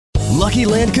Lucky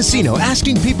Land Casino,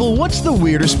 asking people, what's the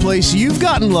weirdest place you've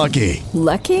gotten lucky?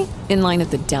 Lucky? In line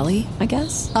at the deli, I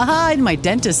guess? Aha, in my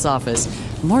dentist's office.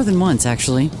 More than once,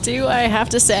 actually. Do I have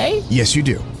to say? Yes, you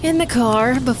do. In the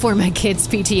car before my kids'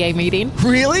 PTA meeting.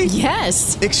 Really?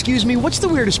 Yes. Excuse me, what's the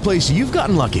weirdest place you've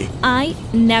gotten lucky? I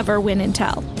never win and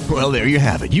tell. Well, there you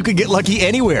have it. You can get lucky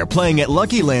anywhere, playing at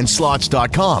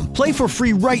LuckyLandSlots.com. Play for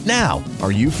free right now.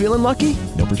 Are you feeling lucky?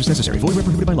 No purchase necessary. Void where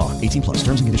prohibited by law. 18 plus.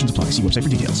 Terms and conditions apply. See website for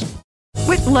details.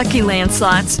 With Lucky Land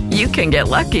Slots, you can get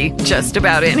lucky just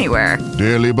about anywhere.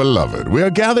 Dearly beloved, we are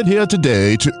gathered here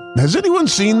today to... Has anyone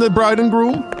seen the bride and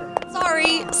groom?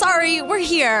 Sorry, we're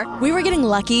here. We were getting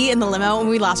lucky in the limo and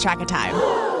we lost track of time.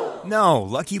 No,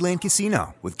 Lucky Land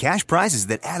Casino, with cash prizes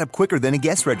that add up quicker than a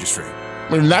guest registry.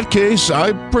 In that case,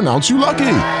 I pronounce you lucky.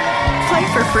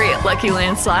 Play for free at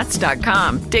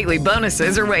LuckyLandSlots.com. Daily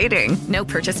bonuses are waiting. No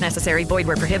purchase necessary. Void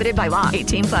where prohibited by law.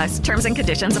 18 plus. Terms and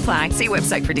conditions apply. See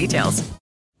website for details.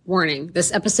 Warning,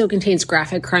 this episode contains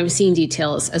graphic crime scene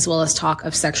details as well as talk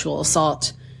of sexual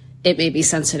assault. It may be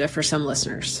sensitive for some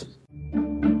listeners.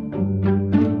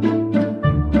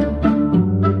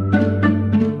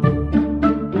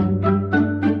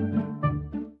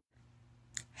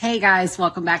 Hey guys,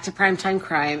 welcome back to Primetime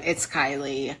Crime. It's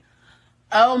Kylie.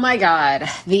 Oh my God,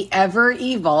 the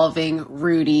ever-evolving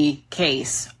Rudy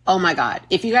case. Oh my God.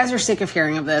 If you guys are sick of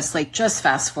hearing of this, just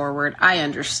fast forward. I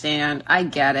understand. I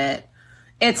get it.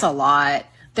 It's a lot.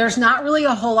 There's not really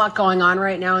a whole lot going on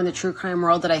right now in the true crime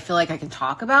world that I feel like I can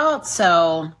talk about.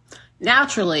 So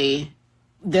naturally,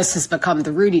 this has become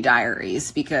the Rudy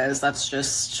Diaries because that's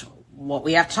just what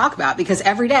we have to talk about because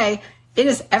every day it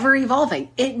is ever evolving.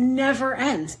 It never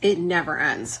ends. It never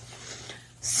ends.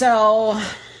 So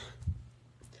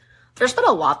there's been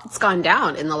a lot that's gone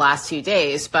down in the last few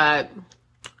days, but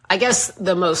I guess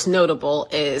the most notable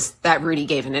is that Rudy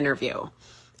gave an interview.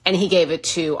 And he gave it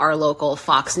to our local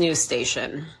Fox News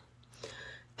station.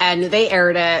 And they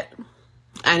aired it,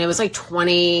 and it was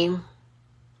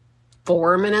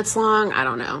 24 minutes long. I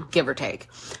don't know, give or take.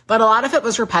 But a lot of it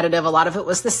was repetitive. A lot of it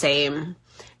was the same.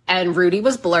 And Rudy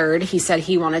was blurred. He said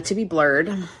he wanted to be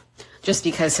blurred just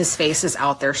because his face is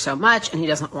out there so much, and he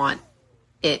doesn't want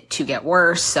it to get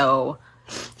worse. So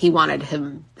he wanted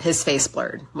his face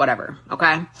blurred, whatever.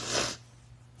 Okay.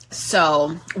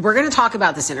 So we're going to talk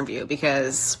about this interview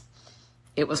because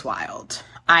it was wild.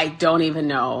 I don't even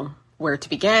know where to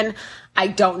begin. I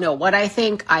don't know what I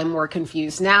think. I'm more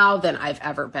confused now than I've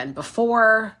ever been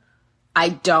before. I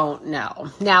don't know.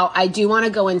 Now, I do want to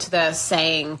go into this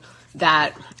saying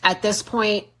that at this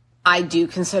point, I do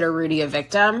consider Rudy a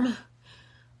victim,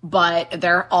 but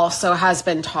there also has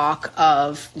been talk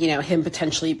of, him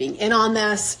potentially being in on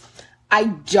this. I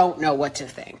don't know what to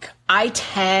think. I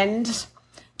tend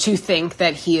to think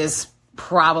that he is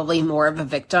probably more of a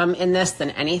victim in this than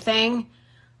anything,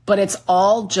 but it's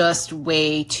all just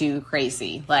way too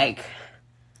crazy.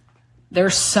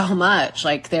 There's so much.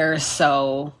 There's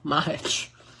so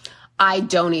much. I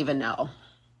don't even know.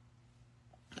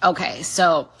 Okay,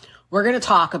 so we're going to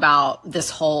talk about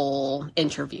this whole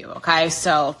interview, okay?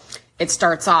 So it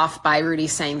starts off by Rudy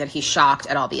saying that he's shocked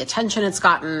at all the attention it's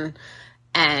gotten,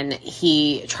 and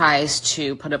he tries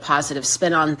to put a positive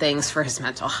spin on things for his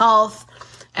mental health.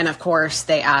 And of course,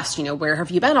 they asked, where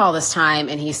have you been all this time?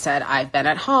 And he said, I've been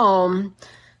at home.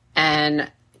 And,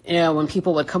 when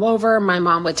people would come over, my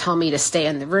mom would tell me to stay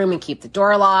in the room and keep the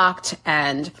door locked.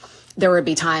 And there would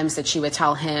be times that she would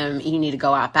tell him, you need to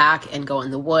go out back and go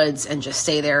in the woods and just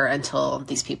stay there until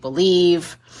these people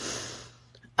leave.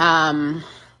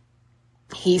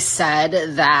 He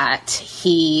said that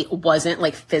he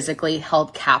wasn't physically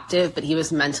held captive, but he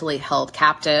was mentally held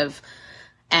captive.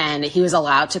 And he was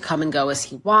allowed to come and go as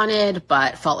he wanted,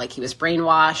 but felt like he was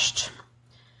brainwashed.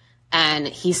 And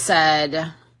he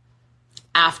said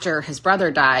after his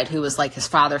brother died, who was his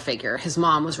father figure, his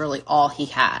mom was really all he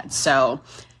had. So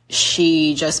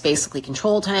she just basically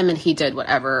controlled him, and he did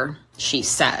whatever she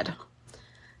said.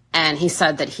 And he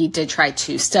said that he did try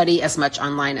to study as much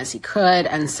online as he could,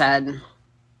 and said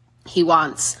he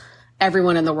wants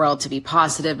everyone in the world to be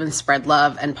positive and spread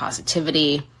love and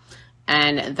positivity.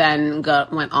 And then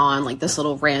went on this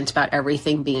little rant about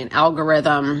everything being an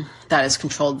algorithm that is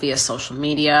controlled via social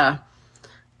media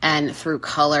and through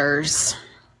colors.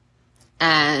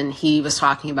 And he was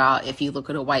talking about if you look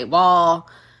at a white wall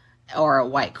or a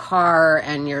white car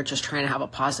and you're just trying to have a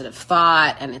positive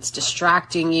thought and it's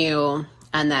distracting you,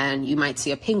 and then you might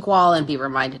see a pink wall and be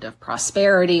reminded of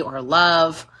prosperity or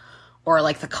love, or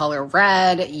the color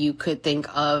red, you could think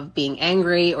of being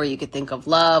angry, or you could think of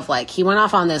love. He went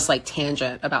off on this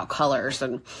tangent about colors,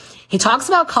 and he talks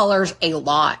about colors a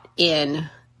lot in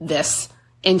this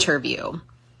interview.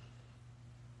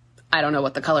 I don't know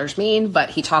what the colors mean, but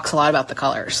he talks a lot about the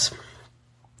colors.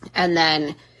 And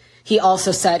then he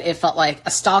also said it felt like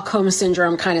a Stockholm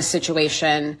syndrome kind of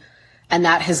situation, and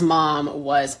that his mom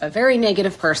was a very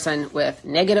negative person with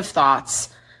negative thoughts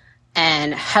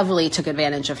and heavily took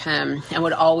advantage of him and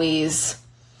would always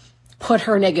put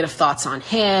her negative thoughts on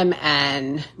him,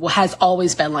 and has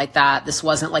always been like that. This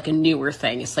wasn't like a newer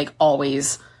thing. It's like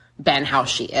always been how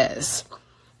she is.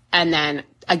 And then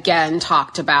again,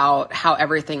 talked about how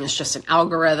everything is just an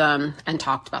algorithm, and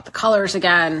talked about the colors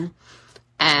again,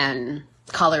 and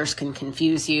colors can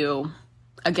confuse you.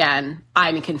 Again,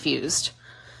 I'm confused.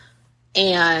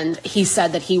 And he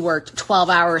said that he worked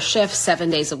 12-hour shifts 7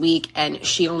 days a week, and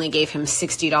she only gave him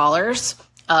 $60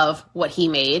 of what he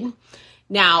made.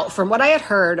 Now, from what I had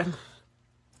heard,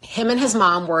 him and his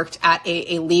mom worked at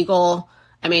a legal,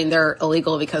 I mean, they're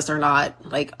illegal because they're not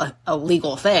like a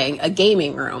legal thing, a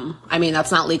gaming room. I mean,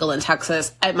 that's not legal in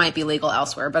Texas. It might be legal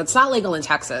elsewhere, but it's not legal in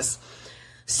Texas.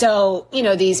 So, you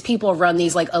know, these people run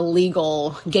these like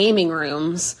illegal gaming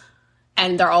rooms,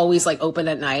 and they're always like open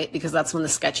at night because that's when the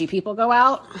sketchy people go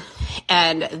out.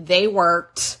 And they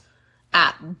worked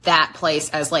at that place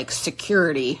as like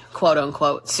security, quote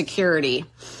unquote, security.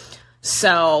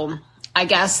 So I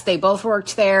guess they both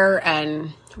worked there,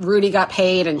 and Rudy got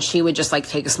paid, and she would just like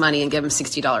take his money and give him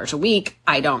 $60 a week.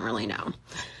 I don't really know.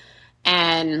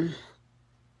 And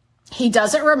he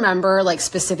doesn't remember like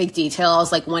specific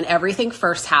details, like when everything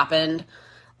first happened.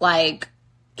 Like,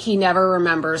 he never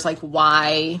remembers like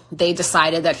why they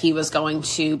decided that he was going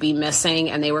to be missing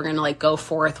and they were going to like go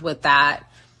forth with that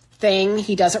thing.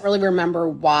 He doesn't really remember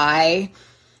why,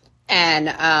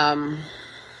 and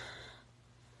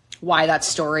why that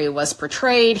story was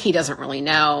portrayed. He doesn't really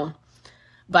know.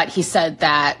 But he said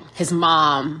that his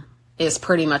mom is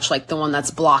pretty much like the one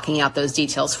that's blocking out those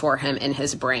details for him in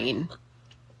his brain.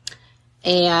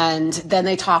 And then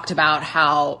they talked about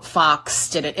how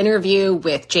Fox did an interview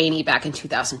with Janie back in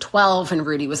 2012, and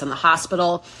Rudy was in the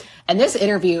hospital. And this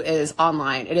interview is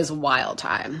online. It is a wild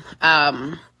time.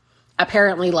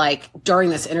 Apparently, like, during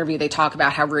this interview, they talk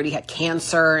about how Rudy had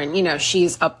cancer, and, you know,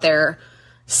 she's up there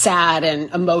sad and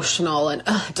emotional and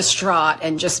distraught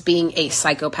and just being a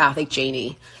psychopathic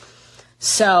Janie.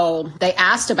 So they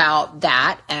asked about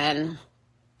that, and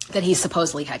that he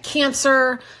supposedly had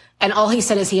cancer. And all he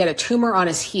said is he had a tumor on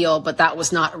his heel, but that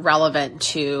was not relevant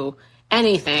to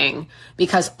anything,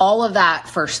 because all of that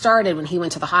first started when he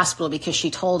went to the hospital, because she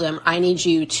told him, I need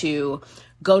you to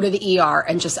go to the ER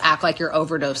and just act like you're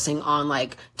overdosing on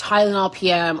like Tylenol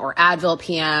PM or Advil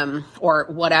PM or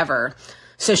whatever.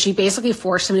 So she basically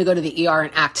forced him to go to the ER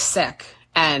and act sick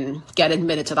and get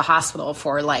admitted to the hospital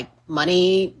for like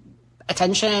money,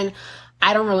 attention.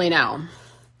 I don't really know.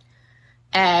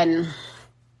 And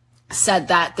said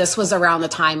that this was around the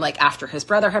time, like after his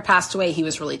brother had passed away, he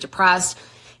was really depressed.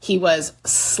 He was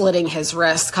slitting his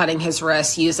wrist, cutting his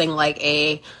wrist, using like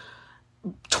a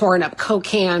torn up Coke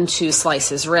can to slice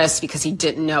his wrist because he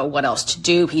didn't know what else to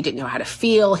do. He didn't know how to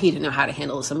feel. He didn't know how to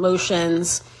handle his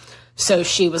emotions. So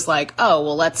she was like, oh,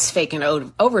 well, let's fake an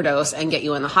overdose and get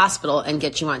you in the hospital and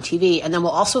get you on TV. And then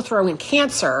we'll also throw in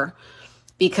cancer,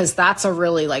 because that's a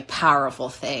really like powerful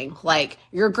thing. Like,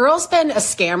 your girl's been a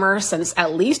scammer since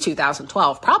at least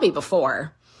 2012, probably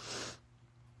before.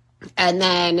 And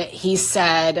then he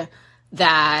said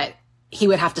that he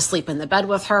would have to sleep in the bed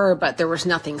with her, but there was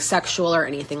nothing sexual or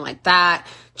anything like that.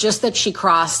 Just that she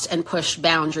crossed and pushed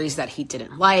boundaries that he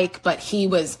didn't like. But he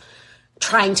was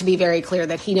trying to be very clear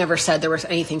that he never said there was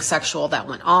anything sexual that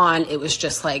went on. It was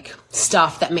just like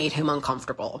stuff that made him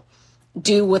uncomfortable.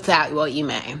 Do with that what you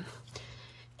may.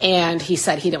 And he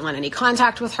said he didn't want any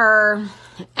contact with her.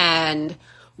 And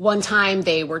one time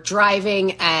they were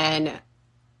driving, and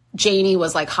Janie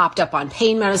was like hopped up on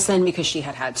pain medicine because she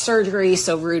had had surgery.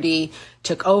 So Rudy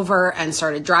took over and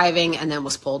started driving, and then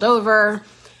was pulled over.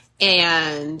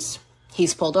 And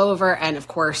he's pulled over and, of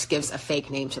course, gives a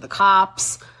fake name to the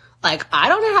cops. Like, I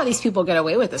don't know how these people get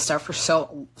away with this stuff for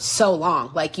so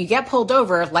long. Like, you get pulled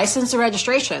over, license and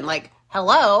registration. Like,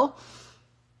 hello?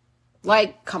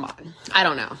 Like, come on. I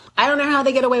don't know. I don't know how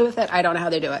they get away with it. I don't know how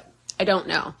they do it. I don't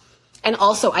know. And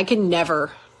also, I can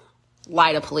never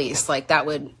lie to police. Like, that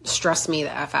would stress me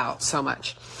the F out so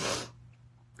much.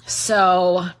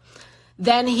 So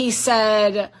then he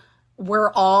said,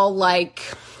 we're all like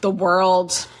the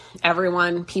world,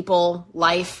 everyone, people,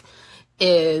 life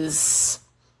is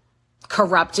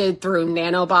corrupted through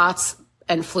nanobots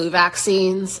and flu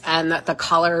vaccines, and that the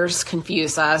colors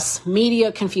confuse us.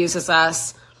 Media confuses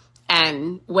us.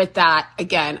 And with that,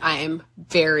 again, I am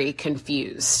very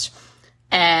confused.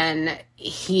 And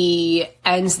he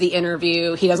ends the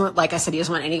interview. He doesn't, like I said, he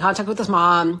doesn't want any contact with his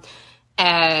mom.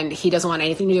 and he doesn't want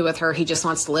anything to do with her. He just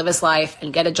wants to live his life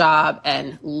and get a job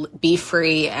and be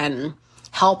free and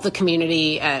help the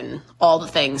community and all the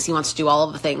things. He wants to do all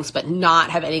of the things, but not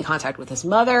have any contact with his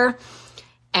mother.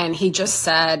 And he just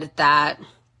said that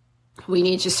we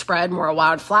need to spread more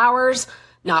wildflowers,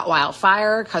 not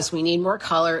wildfire, because we need more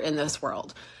color in this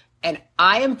world. And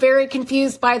I am very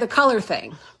confused by the color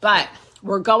thing, but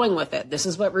we're going with it. This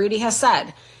is what Rudy has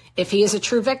said. If he is a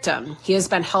true victim, he has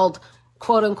been held,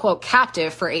 quote unquote,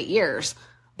 captive for 8 years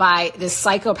by this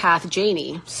psychopath,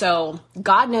 Janie. So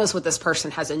God knows what this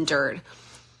person has endured.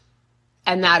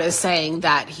 And that is saying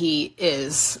that he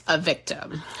is a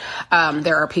victim.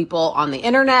 There are people on the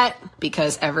internet,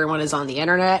 because everyone is on the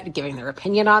internet giving their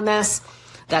opinion on this,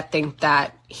 that think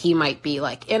that he might be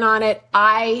like in on it.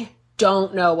 I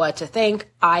don't know what to think.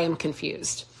 I am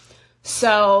confused.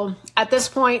 So at this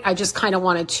point, I just kind of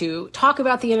wanted to talk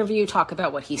about the interview, talk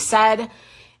about what he said,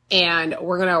 and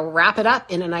we're going to wrap it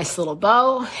up in a nice little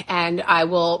bow. And I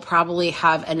will probably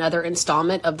have another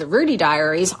installment of the Rudy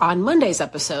Diaries on Monday's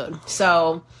episode.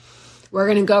 So we're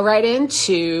going to go right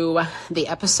into the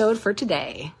episode for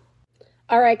today.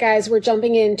 All right, guys, we're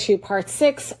jumping into part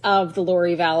 6 of the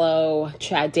Lori Vallow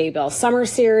Chad Daybell summer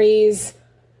series.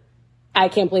 I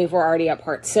can't believe we're already at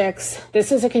part 6.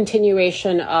 This is a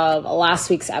continuation of last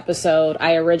week's episode.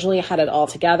 I originally had it all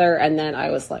together, and then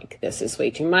I was like, this is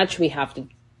way too much. We have to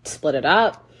split it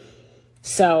up.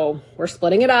 So we're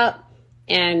splitting it up,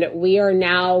 and we are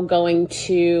now going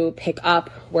to pick up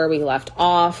where we left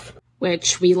off,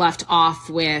 which we left off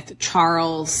with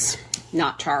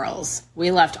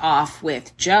We left off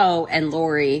with Joe and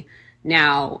Lori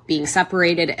now being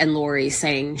separated, and Lori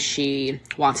saying she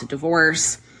wants a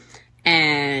divorce.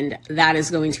 And that is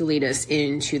going to lead us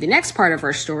into the next part of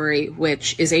our story,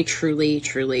 which is a truly,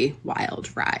 truly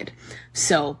wild ride.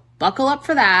 So buckle up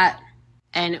for that,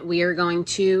 and we are going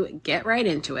to get right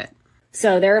into it.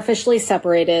 So they're officially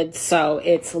separated. So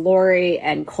it's Lori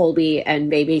and Colby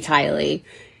and baby Tylee.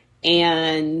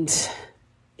 And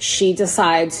she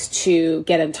decides to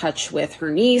get in touch with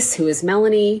her niece, who is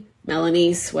Melanie,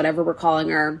 whatever we're calling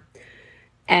her,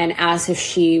 and asked if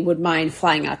she would mind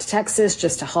flying out to Texas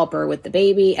just to help her with the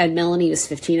baby. And Melanie was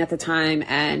 15 at the time.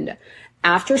 And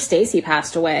after Stacy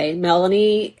passed away,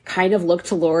 Melanie kind of looked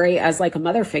to Lori as like a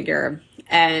mother figure.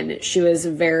 And she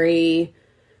very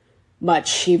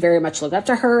much looked up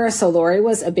to her. So Lori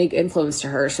was a big influence to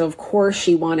her. So of course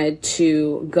she wanted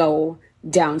to go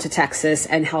down to Texas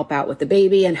and help out with the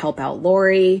baby and help out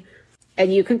Lori.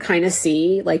 And you can kind of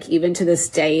see, like, even to this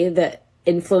day, the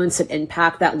influence and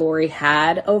impact that Lori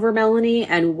had over Melanie,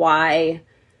 and why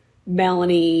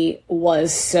Melanie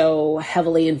was so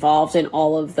heavily involved in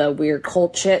all of the weird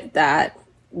cult shit that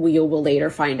we will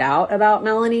later find out about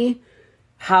Melanie,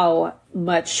 how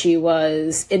much she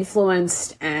was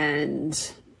influenced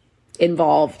and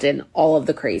involved in all of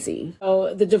the crazy.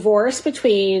 So the divorce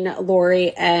between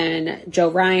Lori and Joe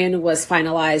Ryan was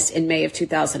finalized in May of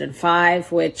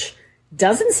 2005, which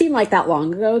doesn't seem like that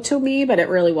long ago to me, but it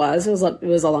really was. It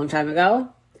was a long time ago.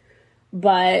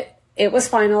 But it was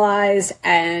finalized,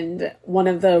 and one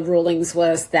of the rulings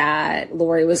was that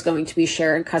Lori was going to be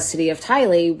sharing custody of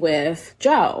Tylee with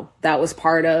Joe. That was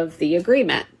part of the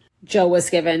agreement. Joe was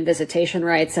given visitation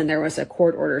rights, and there was a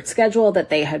court-ordered schedule that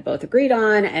they had both agreed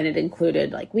on, and it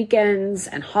included like weekends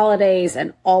and holidays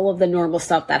and all of the normal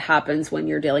stuff that happens when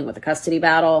you're dealing with a custody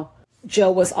battle.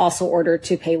 Joe was also ordered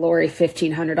to pay Lori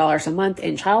 $1,500 a month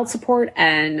in child support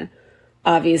and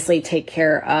obviously take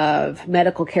care of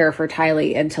medical care for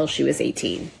Tylee until she was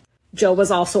 18. Joe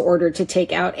was also ordered to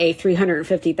take out a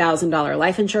 $350,000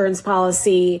 life insurance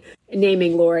policy,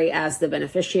 naming Lori as the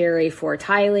beneficiary for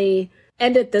Tylee.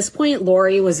 And at this point,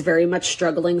 Lori was very much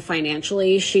struggling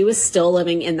financially. She was still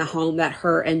living in the home that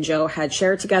her and Joe had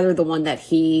shared together, the one that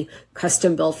he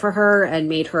custom built for her and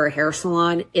made her a hair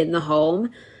salon in the home.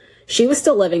 She was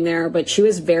still living there, but she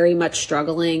was very much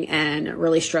struggling and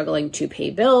really struggling to pay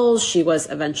bills. She was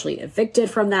eventually evicted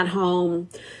from that home.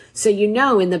 So,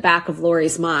 in the back of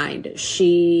Lori's mind,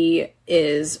 she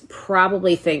is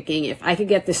probably thinking, if I could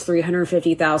get this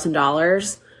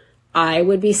 $350,000, I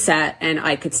would be set and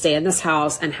I could stay in this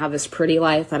house and have this pretty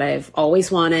life that I've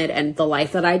always wanted and the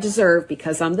life that I deserve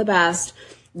because I'm the best.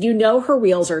 Her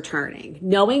wheels are turning.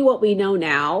 Knowing what we know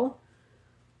now,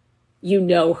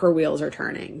 her wheels are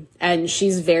turning. And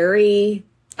she's very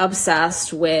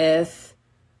obsessed with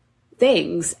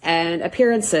things and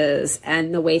appearances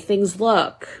and the way things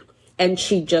look. And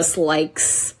she just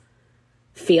likes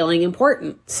feeling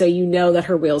important. So you know that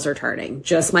her wheels are turning.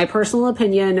 Just my personal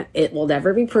opinion. It will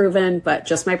never be proven, but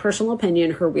just my personal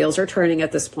opinion, her wheels are turning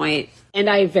at this point. And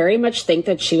I very much think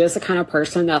that she was the kind of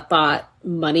person that thought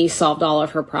money solved all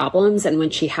of her problems. And when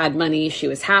she had money, she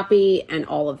was happy and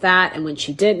all of that. And when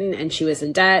she didn't and she was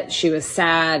in debt, she was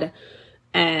sad.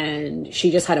 And she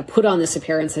just had to put on this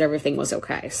appearance that everything was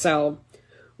okay. So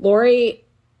Lori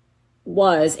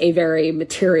was a very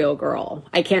material girl.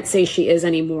 I can't say she is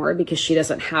anymore because she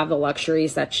doesn't have the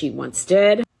luxuries that she once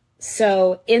did.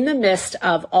 So in the midst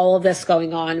of all of this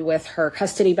going on with her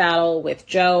custody battle with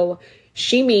Joe,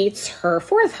 she meets her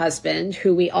fourth husband,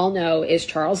 who we all know is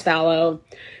Charles Vallow.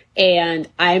 And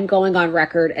I'm going on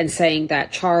record and saying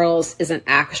that Charles is an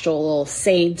actual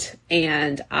saint.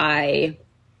 And I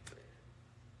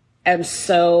am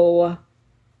so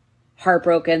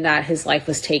heartbroken that his life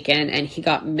was taken and he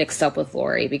got mixed up with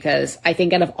Lori, because I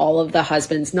think out of all of the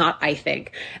husbands, out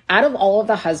of all of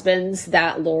the husbands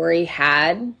that Lori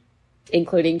had,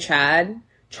 including Chad,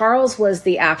 Charles was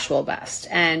the actual best.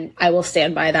 And I will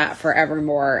stand by that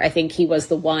forevermore. I think he was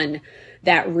the one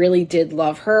that really did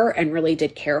love her and really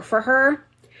did care for her.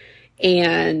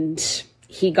 And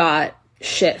he got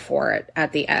shit for it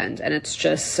at the end. And it's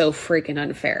just so freaking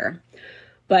unfair.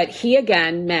 But he,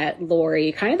 again, met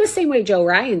Lori kind of the same way Joe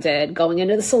Ryan did, going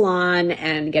into the salon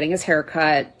and getting his hair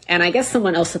cut. And I guess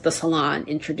someone else at the salon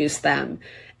introduced them.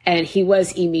 And he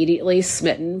was immediately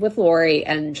smitten with Lori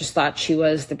and just thought she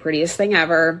was the prettiest thing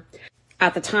ever.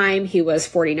 At the time, he was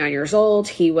 49 years old.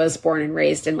 He was born and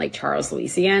raised in Lake Charles,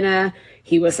 Louisiana.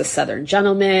 He was a Southern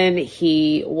gentleman.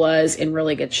 He was in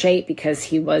really good shape because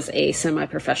he was a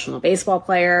semi-professional baseball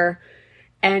player.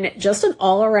 And just an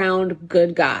all-around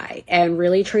good guy, and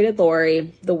really treated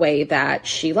Lori the way that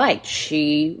she liked.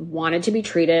 She wanted to be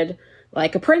treated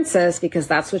like a princess because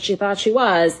that's what she thought she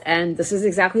was. And this is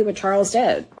exactly what Charles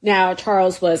did. Now,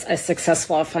 Charles was a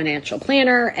successful financial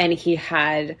planner and he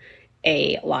had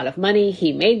a lot of money.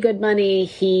 He made good money.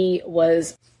 He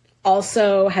was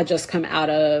also had just come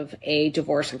out of a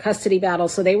divorce and custody battle.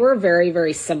 So they were very,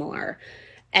 very similar.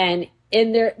 And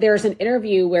there's an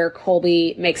interview where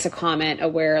Colby makes a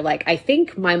comment where, like, I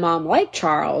think my mom liked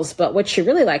Charles, but what she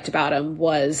really liked about him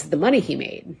was the money he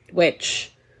made,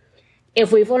 which,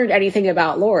 if we've learned anything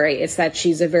about Lori, it's that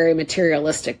she's a very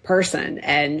materialistic person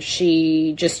and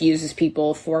she just uses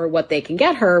people for what they can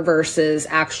get her versus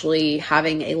actually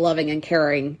having a loving and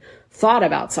caring thought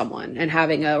about someone and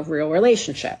having a real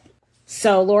relationship.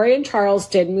 So Lori and Charles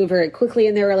did move very quickly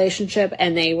in their relationship,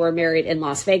 and they were married in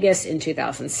Las Vegas in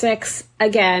 2006.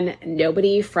 Again,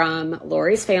 nobody from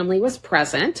Lori's family was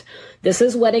present. This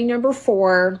is wedding number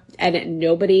 4, and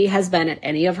nobody has been at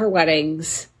any of her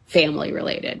weddings family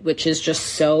related, which is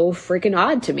just so freaking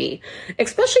odd to me,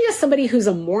 especially as somebody who's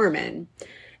a Mormon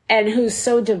and who's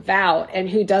so devout and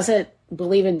who doesn't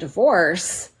believe in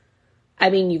divorce. I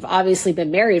mean, you've obviously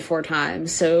been married 4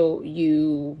 times, so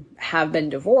you have been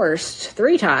divorced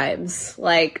 3 times.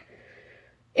 Like,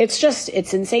 it's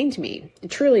insane to me.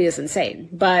 It truly is insane.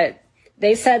 But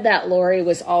they said that Lori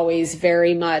was always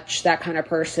very much that kind of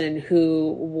person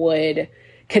who would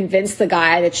convince the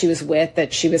guy that she was with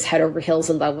that she was head over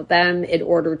heels in love with them in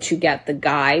order to get the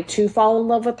guy to fall in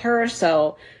love with her.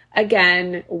 So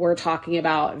again, we're talking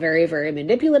about very, very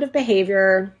manipulative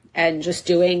behavior and just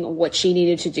doing what she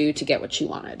needed to do to get what she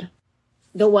wanted.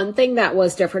 The one thing that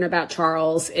was different about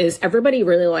Charles is everybody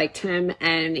really liked him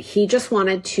and he just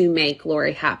wanted to make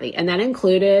Lori happy. And that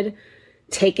included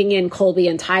taking in Colby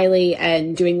and Tylee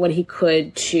and doing what he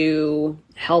could to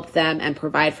help them and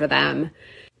provide for them.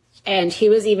 And he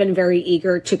was even very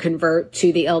eager to convert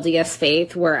to the LDS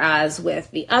faith, whereas with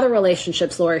the other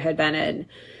relationships Lori had been in,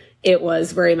 it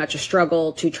was very much a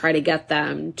struggle to try to get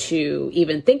them to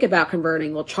even think about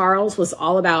converting. Well, Charles was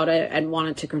all about it and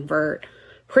wanted to convert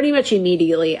pretty much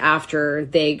immediately after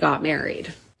they got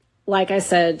married. Like I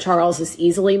said, Charles is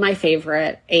easily my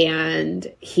favorite,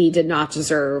 and he did not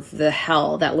deserve the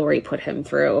hell that Lori put him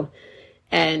through.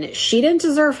 And she didn't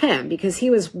deserve him because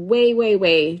he was way, way,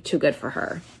 way too good for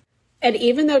her. And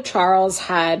even though Charles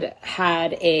had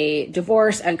a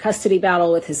divorce and custody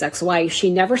battle with his ex-wife, she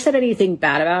never said anything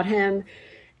bad about him.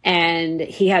 And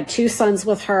he had 2 sons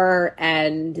with her,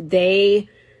 and they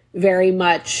very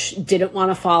much didn't want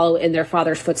to follow in their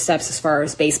father's footsteps as far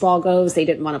as baseball goes. They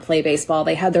didn't want to play baseball.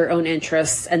 They had their own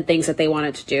interests and things that they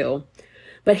wanted to do.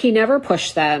 But he never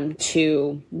pushed them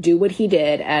to do what he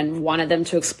did and wanted them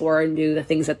to explore and do the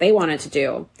things that they wanted to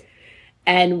do.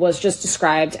 And was just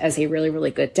described as a really, really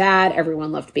good dad.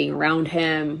 Everyone loved being around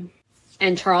him.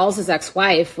 And Charles's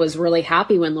ex-wife was really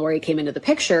happy when Lori came into the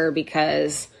picture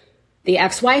because the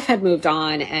ex-wife had moved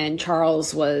on and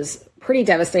Charles was pretty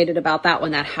devastated about that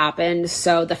when that happened.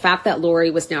 So the fact that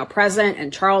Lori was now present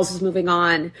and Charles was moving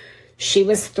on, she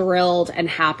was thrilled and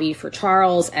happy for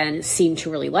Charles and seemed to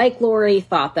really like Lori,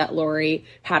 thought that Lori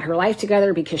had her life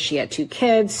together because she had 2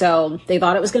 kids. So they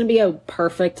thought it was going to be a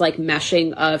perfect like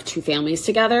meshing of 2 families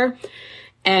together.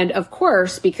 And of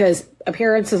course, because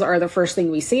appearances are the first thing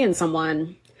we see in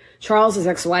someone, Charles's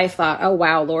ex-wife thought, oh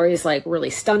wow, Lori's like really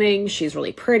stunning. She's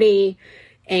really pretty.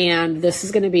 And this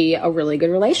is going to be a really good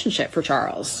relationship for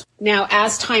Charles. Now,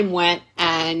 as time went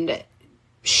and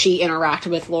she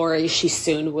interacted with Lori, she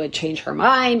soon would change her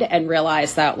mind and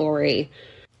realize that Lori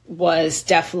was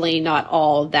definitely not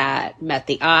all that met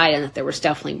the eye and that there was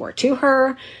definitely more to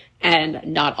her and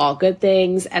not all good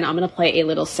things. And I'm going to play a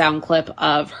little sound clip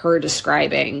of her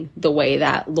describing the way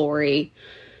that Lori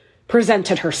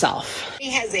presented herself.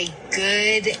 She has a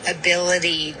good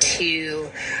ability to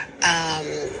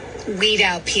weed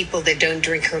out people that don't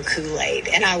drink her Kool-Aid.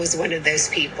 And I was one of those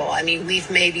people. I mean, we've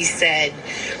maybe said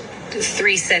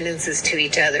 3 sentences to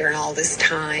each other in all this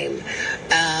time.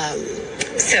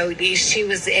 So she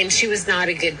was not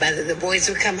a good mother. The boys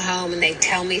would come home and they'd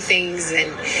tell me things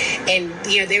and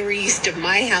you know, they were used to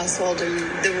my household and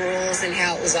the rules and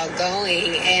how it was all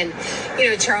going. And, you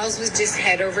know, Charles was just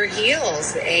head over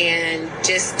heels and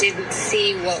just didn't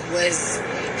see what was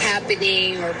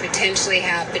happening or potentially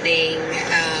happening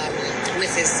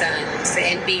with his sons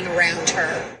and being around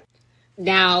her.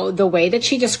 Now, the way that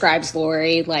she describes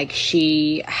Lori, like,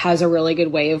 she has a really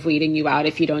good way of weeding you out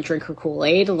if you don't drink her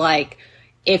Kool-Aid. Like,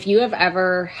 if you have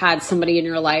ever had somebody in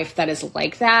your life that is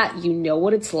like that, you know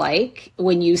what it's like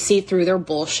when you see through their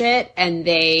bullshit and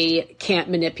they can't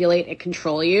manipulate and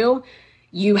control you.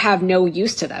 You have no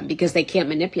use to them because they can't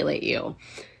manipulate you.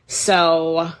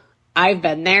 So I've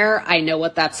been there. I know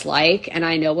what that's like. And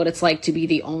I know what it's like to be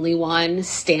the only one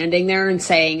standing there and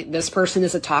saying, this person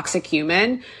is a toxic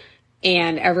human.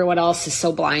 And everyone else is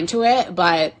so blind to it.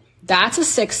 But that's a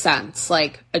sixth sense,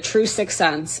 like a true sixth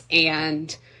sense.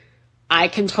 And I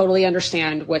can totally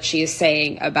understand what she is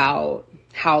saying about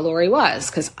how Lori was,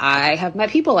 because I have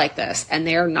met people like this and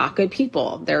they're not good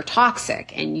people. They're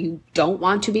toxic and you don't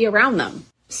want to be around them.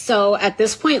 So at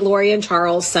this point, Lori and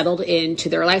Charles settled into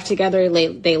their life together.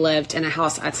 They lived in a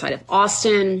house outside of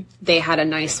Austin. They had a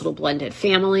nice little blended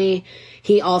family.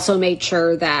 He also made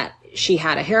sure that she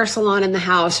had a hair salon in the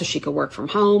house so she could work from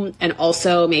home, and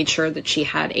also made sure that she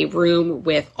had a room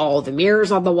with all the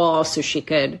mirrors on the wall so she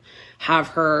could have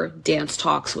her dance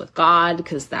talks with God,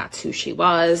 because that's who she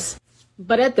was.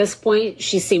 But at this point,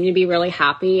 she seemed to be really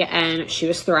happy and she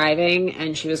was thriving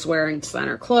and she was wearing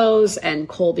designer clothes, and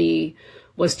Colby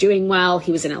was doing well.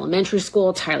 He was in elementary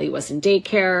school. Tylee was in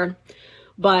daycare.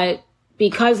 But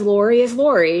because Lori is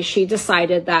Lori, she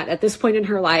decided that at this point in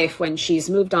her life, when she's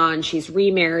moved on, she's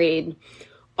remarried,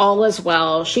 all is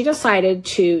well, she decided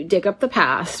to dig up the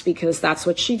past, because that's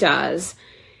what she does.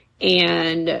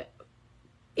 And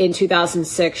in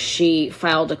 2006, she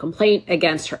filed a complaint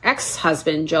against her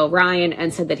ex-husband, Joe Ryan,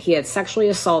 and said that he had sexually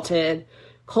assaulted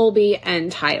Colby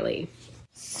and Tylee.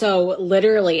 So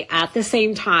literally at the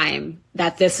same time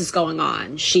that this is going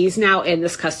on, she's now in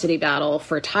this custody battle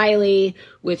for Tylee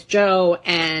with Joe,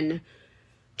 and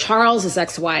Charles's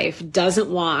ex-wife doesn't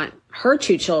want her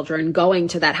 2 children going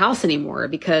to that house anymore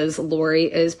because Lori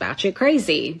is batshit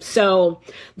crazy. So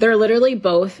they're literally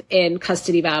both in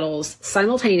custody battles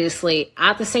simultaneously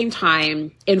at the same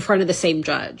time in front of the same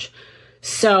judge.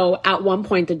 So at one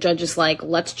point, the judge is like,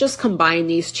 let's just combine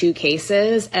these 2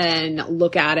 cases and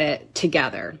look at it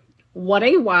together. What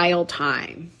a wild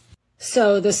time.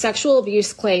 So the sexual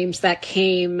abuse claims that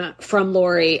came from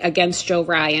Lori against Joe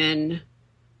Ryan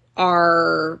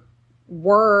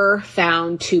were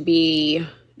found to be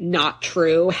not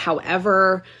true.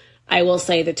 However, I will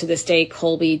say that to this day,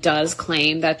 Colby does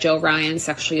claim that Joe Ryan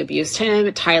sexually abused him.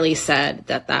 Tylee said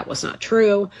that that was not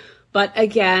true. But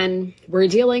again, we're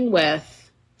dealing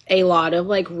with a lot of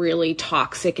like really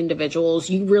toxic individuals.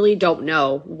 You really don't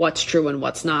know what's true and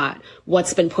what's not,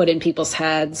 what's been put in people's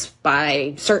heads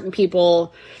by certain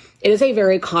people. It is a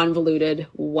very convoluted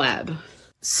web.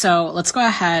 So let's go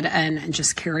ahead and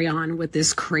just carry on with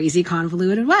this crazy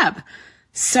convoluted web.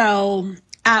 So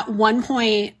at one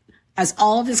point, as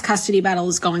all of this custody battle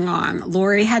is going on,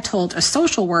 Lori had told a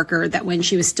social worker that when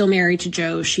she was still married to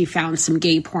Joe, she found some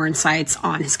gay porn sites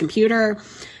on his computer.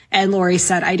 And Lori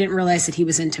said, I didn't realize that he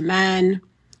was into men,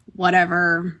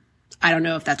 whatever. I don't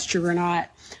know if that's true or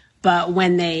not. But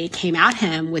when they came at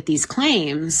him with these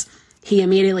claims, he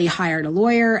immediately hired a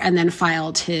lawyer and then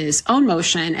filed his own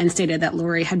motion and stated that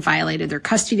Lori had violated their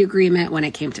custody agreement when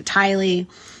it came to Tylee,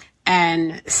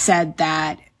 and said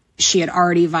that she had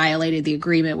already violated the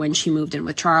agreement when she moved in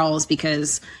with Charles,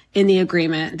 because in the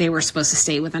agreement, they were supposed to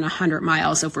stay within 100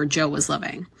 miles of where Joe was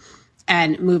living.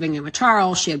 And moving in with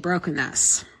Charles, she had broken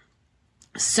this.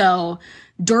 So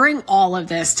during all of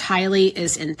this, Tylee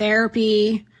is in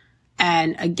therapy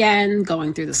and again,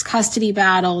 going through this custody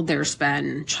battle. There's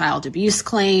been child abuse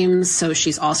claims. So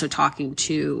she's also talking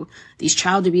to these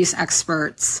child abuse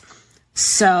experts.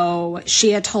 So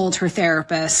she had told her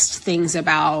therapist things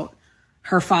about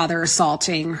her father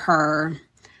assaulting her,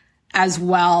 as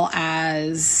well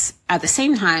as at the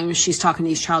same time, she's talking to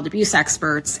these child abuse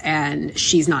experts and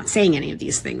she's not saying any of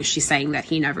these things. She's saying that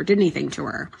he never did anything to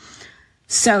her.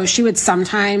 So she would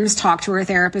sometimes talk to her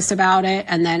therapist about it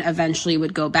and then eventually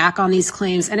would go back on these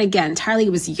claims. And again,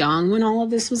 Tylee was young when all of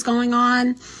this was going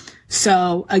on.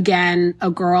 So again, a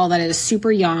girl that is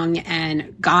super young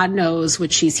and God knows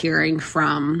what she's hearing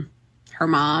from her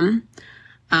mom.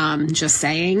 Just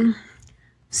saying.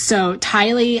 So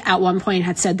Tylee at one point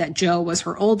had said that Joe was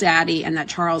her old daddy and that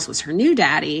Charles was her new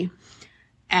daddy.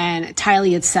 And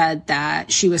Tylee had said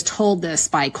that she was told this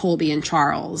by Colby and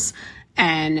Charles,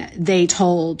 and they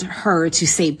told her to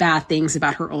say bad things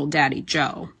about her old daddy,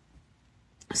 Joe.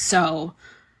 So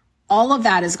all of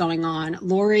that is going on.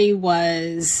 Lori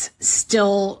was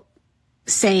still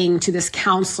saying to this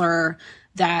counselor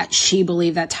that she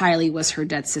believed that Tylee was her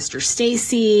dead sister,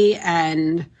 Stacy,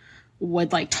 and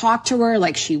would like talk to her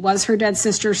like she was her dead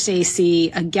sister, Stacy.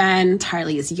 Again,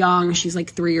 Tylee is young. She's like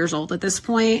 3 years old at this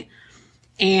point.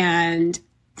 And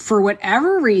for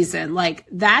whatever reason, like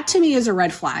that to me is a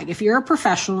red flag. If you're a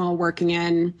professional working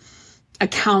in a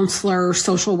counselor,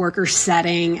 social worker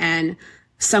setting, and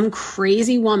some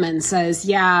crazy woman says,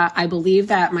 yeah, I believe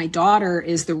that my daughter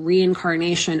is the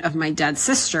reincarnation of my dead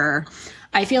sister,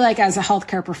 I feel like as a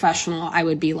healthcare professional, I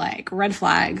would be like, red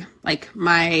flag, like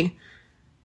my...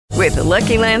 With the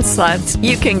Lucky Land Slots,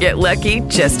 you can get lucky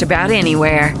just about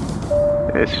anywhere.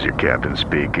 This is your captain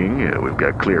speaking. We've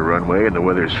got clear runway and the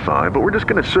weather's fine, but we're just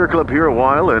going to circle up here a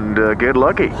while and get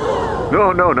lucky.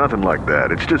 No, nothing like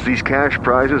that. It's just these cash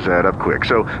prizes add up quick.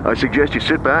 So I suggest you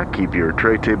sit back, keep your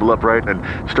tray table upright,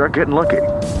 and start getting lucky.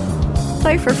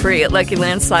 Play for free at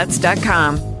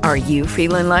LuckyLandSlots.com. Are you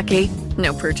feeling lucky?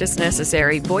 No purchase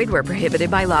necessary. Void where prohibited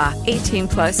by law.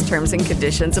 18+ terms and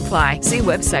conditions apply. See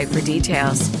website for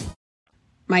details.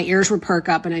 My ears would perk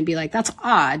up and I'd be like, that's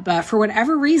odd. But for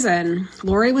whatever reason,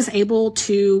 Lori was able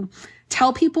to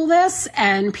tell people this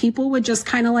and people would just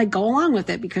kind of like go along with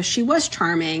it because she was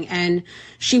charming and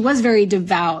she was very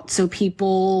devout. So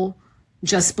people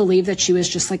just believed that she was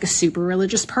just like a super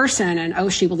religious person and, oh,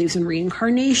 she believes in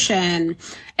reincarnation.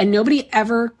 And nobody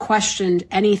ever questioned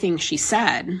anything she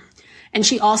said. And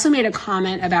she also made a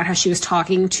comment about how she was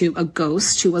talking to a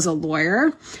ghost who was a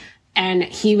lawyer. And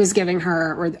he was giving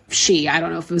her, or she, I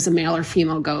don't know if it was a male or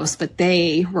female ghost, but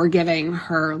they were giving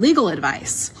her legal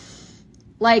advice.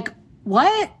 Like,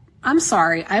 what? I'm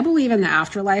sorry. I believe in the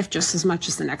afterlife just as much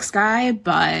as the next guy.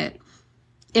 But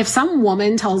if some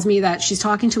woman tells me that she's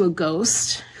talking to a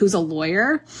ghost who's a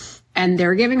lawyer and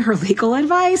they're giving her legal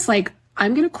advice, like,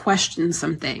 I'm going to question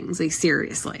some things, like,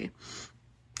 seriously.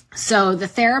 So the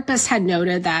therapist had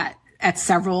noted that at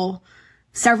several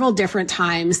different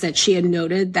times that she had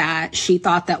noted that she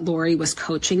thought that Lori was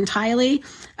coaching Tylee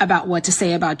about what to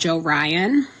say about Joe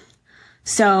Ryan.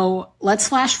 So let's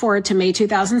flash forward to May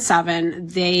 2007.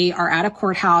 They are at a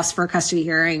courthouse for a custody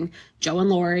hearing. Joe and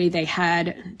Lori, they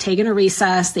had taken a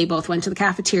recess. They both went to the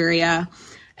cafeteria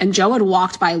and Joe had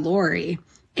walked by Lori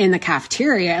in the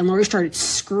cafeteria and Lori started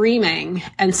screaming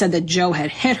and said that Joe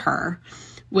had hit her,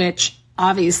 which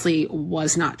obviously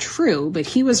was not true, but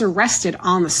he was arrested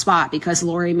on the spot because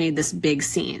Lori made this big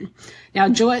scene. Now,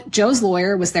 Joe's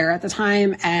lawyer was there at the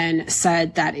time and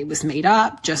said that it was made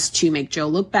up just to make Joe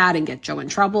look bad and get Joe in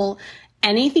trouble.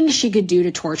 Anything she could do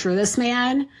to torture this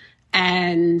man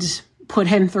and put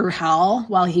him through hell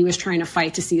while he was trying to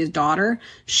fight to see his daughter,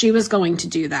 she was going to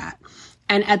do that.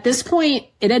 And at this point,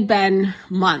 it had been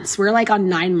months. We're like on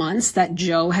 9 months that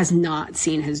Joe has not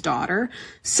seen his daughter.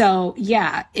 So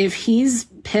yeah, if he's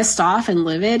pissed off and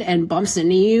livid and bumps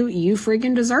into you, you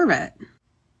freaking deserve it.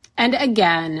 And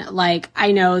again, like,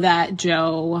 I know that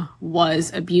Joe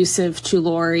was abusive to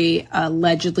Lori,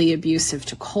 allegedly abusive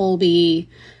to Colby,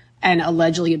 and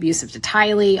allegedly abusive to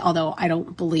Tylee, although I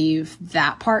don't believe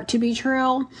that part to be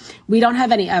true. We don't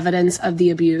have any evidence of the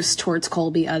abuse towards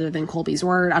Colby other than Colby's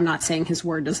word. I'm not saying his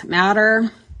word doesn't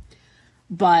matter,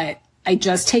 but I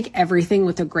just take everything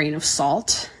with a grain of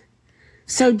salt.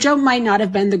 So Joe might not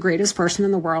have been the greatest person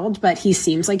in the world, but he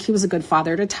seems like he was a good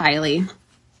father to Tylee.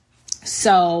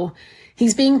 So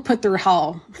he's being put through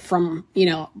hell from,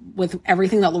 with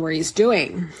everything that Lori is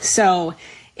doing. So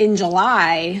in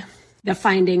July, the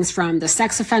findings from the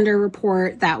sex offender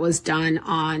report that was done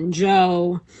on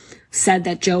Joe said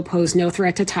that Joe posed no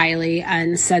threat to Tylee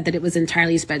and said that it was in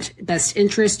Tylee's best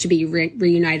interest to be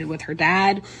reunited with her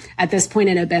dad. At this point,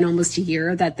 it had been almost a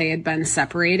year that they had been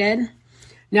separated.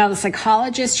 Now, the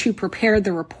psychologist who prepared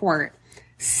the report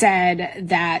said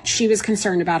that she was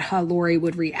concerned about how Lori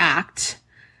would react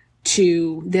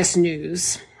to this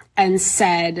news and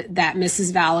said that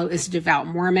Mrs. Vallow is a devout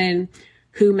Mormon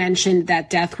who mentioned that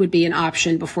death would be an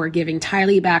option before giving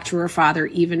Tylee back to her father,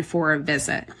 even for a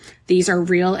visit. These are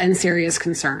real and serious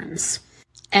concerns.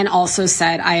 And also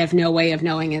said, I have no way of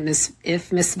knowing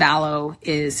if Miss Vallow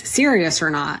is serious or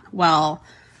not. Well,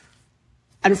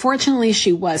 unfortunately,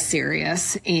 she was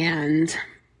serious, and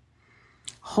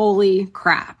holy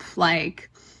crap. Like,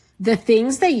 the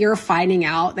things that you're finding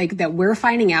out, like that we're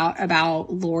finding out about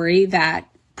Lori that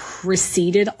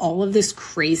preceded all of this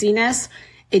craziness,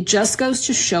 it just goes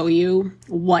to show you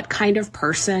what kind of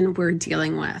person we're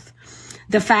dealing with.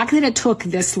 The fact that it took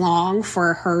this long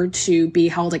for her to be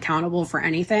held accountable for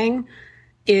anything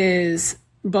is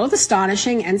both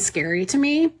astonishing and scary to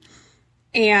me.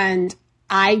 And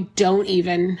I don't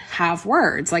even have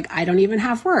words. Like, I don't even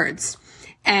have words.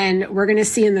 And we're going to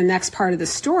see in the next part of the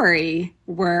story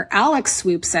where Alex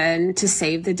swoops in to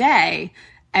save the day.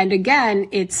 And again,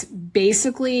 it's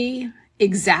basically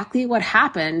exactly what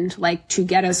happened, like, to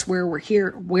get us where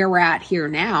we're at here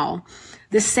now.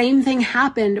 The same thing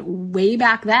happened way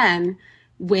back then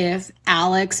with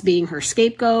Alex being her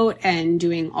scapegoat and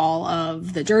doing all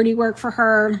of the dirty work for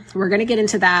her. We're going to get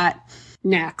into that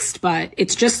next, but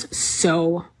it's just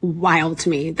so wild to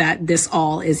me that this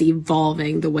all is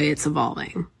evolving the way it's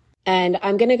evolving. And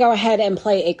I'm going to go ahead and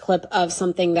play a clip of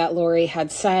something that Lori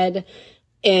had said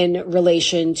in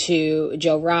relation to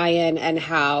Joe Ryan and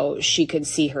how she could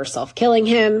see herself killing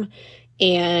him.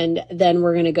 And then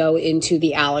we're going to go into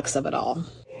the Alex of it all.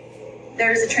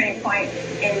 There was a turning point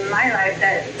in my life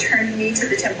that turned me to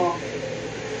the temple.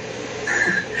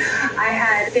 I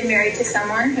had been married to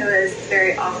someone who was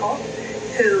very awful,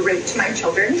 who raped my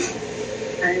children,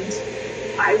 and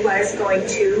I was going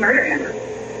to murder him.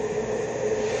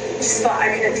 I just thought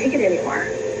I couldn't take it anymore.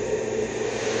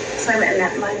 So I went and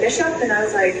met my bishop, and I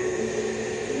was like,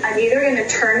 I'm either going to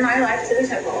turn my life to the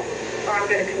temple or I'm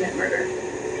going to commit murder.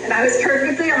 And I was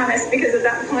perfectly honest, because at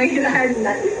that point I had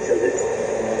nothing to lose.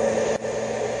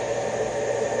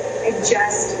 I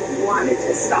just wanted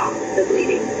to stop the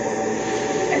bleeding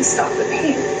and stop the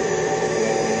pain.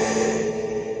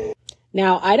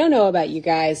 Now, I don't know about you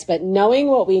guys, but knowing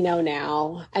what we know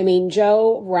now, I mean,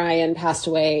 Joe Ryan passed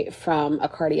away from a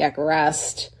cardiac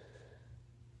arrest.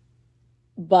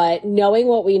 But knowing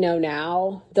what we know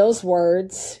now, those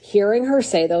words, hearing her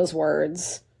say those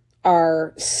words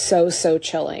are so, so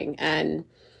chilling and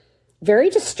very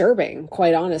disturbing,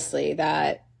 quite honestly,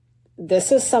 that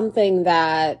this is something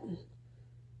that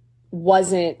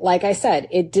wasn't, like I said,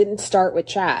 it didn't start with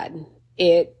Chad.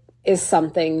 It is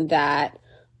something that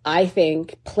I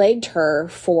think plagued her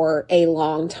for a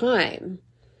long time.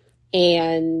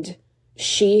 And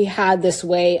she had this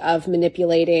way of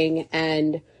manipulating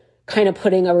and kind of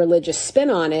putting a religious spin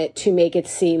on it to make it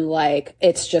seem like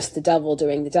it's just the devil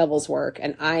doing the devil's work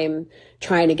and I'm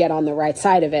trying to get on the right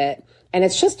side of it. And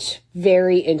it's just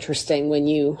very interesting when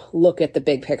you look at the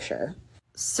big picture.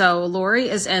 So Lori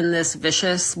is in this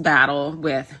vicious battle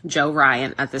with Joe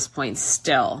Ryan at this point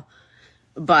still.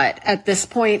 But at this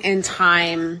point in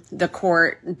time, the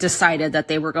court decided that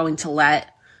they were going to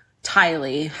let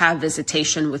Tylee have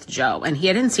visitation with Joe. And he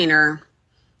hadn't seen her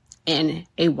in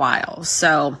a while.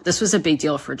 So this was a big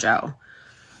deal for Joe.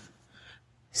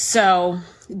 So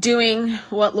doing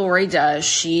what Lori does,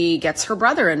 she gets her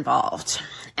brother involved.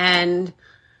 And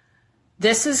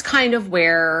this is kind of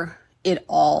where it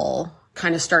all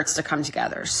kind of starts to come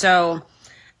together. So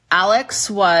Alex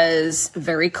was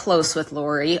very close with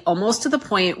Lori, almost to the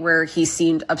point where he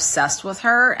seemed obsessed with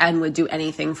her and would do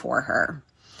anything for her.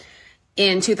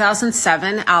 In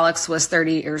 2007, Alex was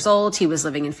 30 years old. He was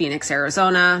living in Phoenix,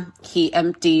 Arizona. He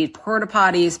emptied porta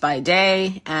potties by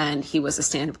day, and he was a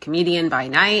stand-up comedian by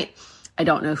night. I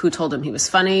don't know who told him he was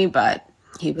funny, but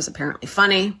he was apparently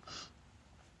funny.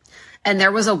 And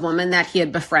there was a woman that he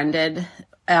had befriended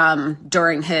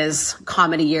during his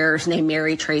comedy years named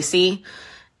Mary Tracy.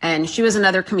 And she was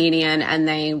another comedian, and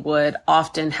they would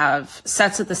often have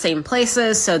sets at the same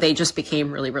places. So they just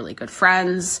became really, really good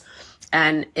friends.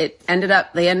 And they ended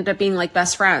up being like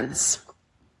best friends.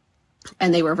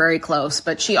 And they were very close.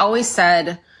 But she always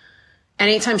said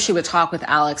anytime she would talk with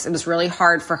Alex, it was really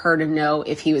hard for her to know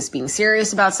if he was being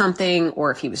serious about something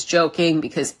or if he was joking,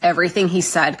 because everything he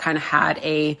said kind of had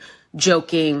a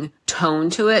joking tone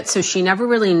to it. So she never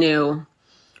really knew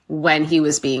when he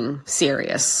was being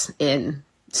serious in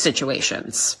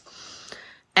situations.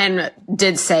 And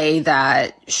did say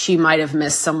that she might have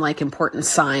missed some like important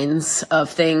signs of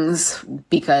things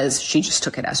because she just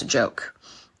took it as a joke.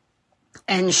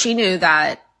 And she knew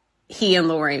that he and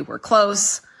Lori were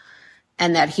close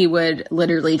and that he would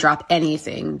literally drop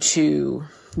anything to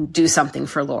do something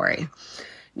for Lori.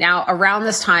 Now, around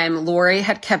this time, Lori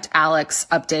had kept Alex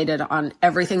updated on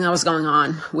everything that was going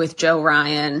on with Joe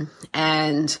Ryan,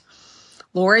 and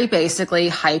Lori basically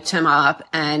hyped him up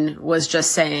and was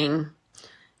just saying,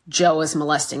 Joe is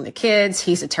molesting the kids.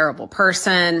 He's a terrible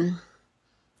person.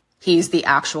 He's the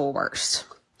actual worst.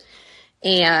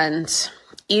 And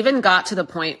even got to the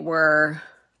point where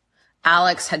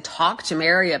Alex had talked to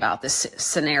Mary about this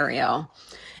scenario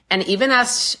and even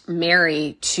asked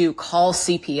Mary to call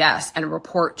CPS and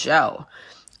report Joe.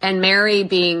 And Mary,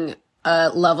 being a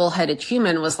level-headed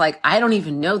human, was like, I don't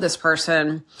even know this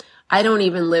person. I don't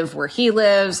even live where he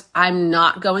lives. I'm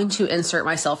not going to insert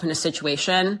myself in a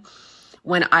situation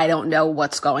when I don't know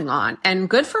what's going on. And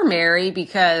good for Mary,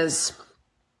 because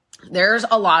there's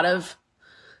a lot of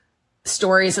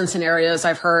stories and scenarios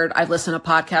I've heard, I've listened to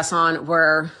podcasts on,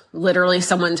 where literally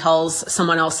someone tells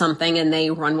someone else something and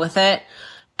they run with it.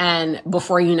 And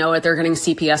before you know it, they're getting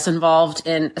CPS involved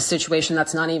in a situation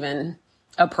that's not even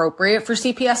appropriate for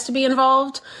CPS to be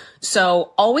involved.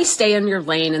 So always stay in your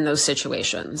lane in those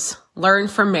situations. Learn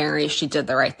from Mary. She did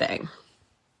the right thing.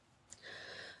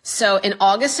 So in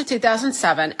August of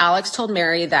 2007, Alex told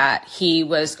Mary that he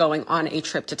was going on a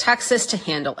trip to Texas to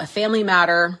handle a family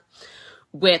matter,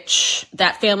 which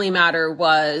that family matter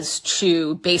was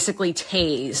to basically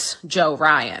tase Joe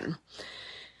Ryan.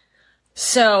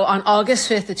 So on August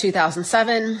 5th of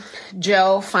 2007,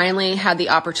 Joe finally had the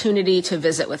opportunity to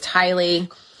visit with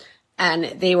Tylee,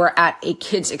 and they were at a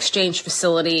kids exchange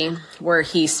facility where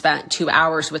he spent 2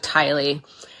 hours with Tylee,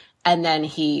 and then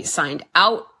he signed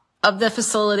out of the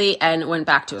facility and went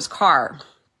back to his car.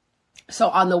 So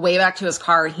on the way back to his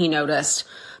car, he noticed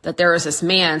that there was this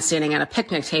man standing at a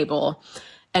picnic table,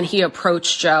 and he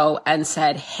approached Joe and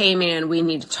said, "Hey man, we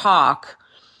need to talk."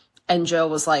 And Joe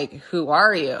was like, "Who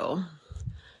are you?"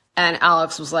 And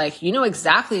Alex was like, "You know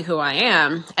exactly who I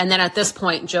am." And then at this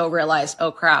point, Joe realized,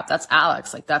 oh crap, that's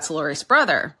Alex. Like, that's Lori's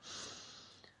brother.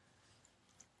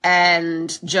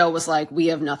 And Joe was like, "We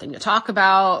have nothing to talk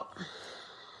about,"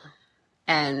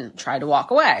 and tried to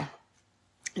walk away.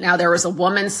 Now, there was a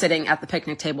woman sitting at the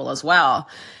picnic table as well.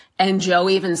 And Joe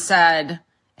even said,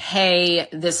 "Hey,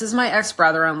 this is my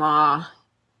ex-brother-in-law.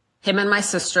 Him and my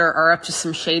sister are up to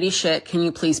some shady shit. Can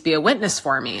you please be a witness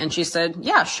for me?" And she said,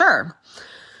 "Yeah, sure."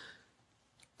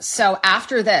 So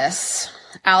after this,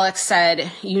 Alex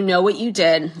said, "You know what you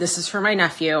did. This is for my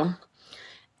nephew,"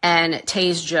 and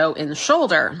tased Joe in the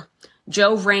shoulder.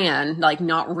 Joe ran, like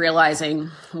not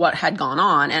realizing what had gone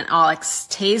on, and Alex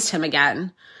tased him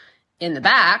again in the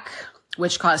back,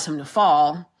 which caused him to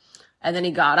fall. And then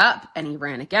he got up and he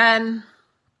ran again.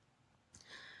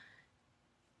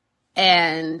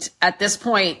 And at this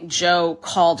point, Joe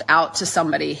called out to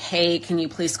somebody, "Hey, can you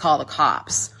please call the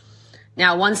cops?"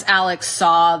 Now, once Alex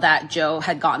saw that Joe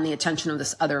had gotten the attention of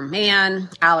this other man,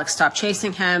 Alex stopped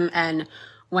chasing him and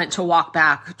went to walk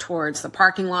back towards the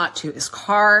parking lot to his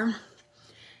car.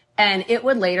 And it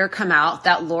would later come out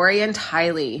that Lori and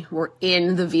Tylee were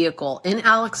in the vehicle, in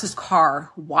Alex's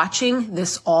car, watching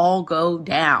this all go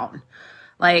down.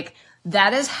 Like,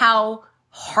 that is how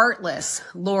heartless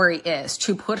Lori is,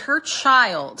 to put her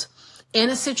child in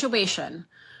a situation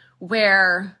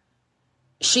where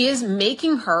she is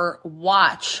making her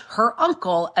watch her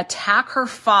uncle attack her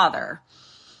father.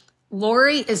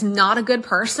 Lori is not a good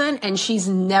person, and she's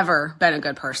never been a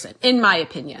good person, in my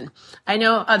opinion. I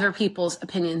know other people's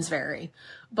opinions vary,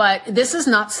 but this is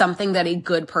not something that a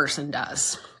good person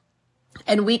does.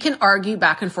 And we can argue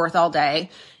back and forth all day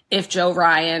if Joe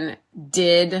Ryan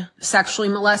did sexually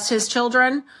molest his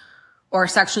children or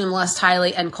sexually molest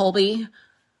Tylee and Colby,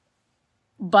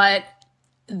 but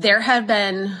there have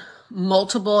been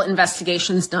multiple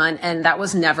investigations done, and that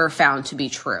was never found to be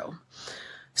true.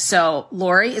 So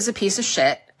Lori is a piece of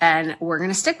shit, and we're going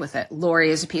to stick with it.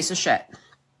 Lori is a piece of shit.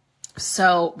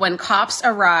 So when cops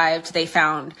arrived, they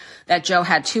found that Joe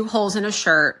had 2 holes in his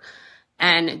shirt.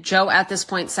 And Joe at this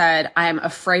point said, "I am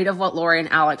afraid of what Lori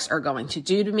and Alex are going to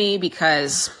do to me,"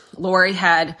 because Lori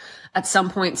had at some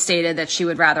point stated that she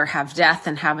would rather have death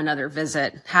than have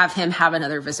him have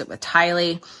another visit with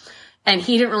Tylee. And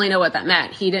he didn't really know what that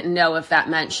meant. He didn't know if that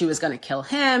meant she was going to kill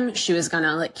him, she was going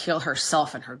to kill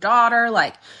herself and her daughter.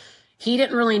 Like, he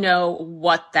didn't really know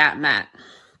what that meant.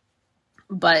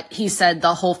 but he said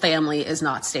the whole family is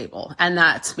not stable. And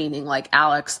that's meaning like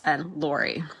Alex and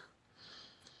Lori.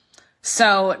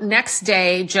 So next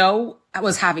day, Joe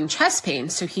was having chest pain.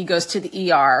 So he goes to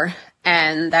the ER,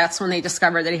 and that's when they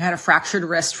discovered that he had a fractured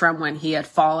wrist from when he had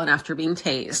fallen after being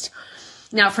tased.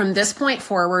 Now, from this point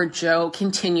forward, Joe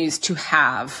continues to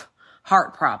have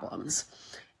heart problems.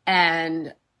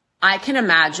 And I can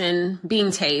imagine being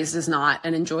tased is not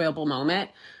an enjoyable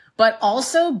moment, but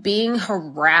also being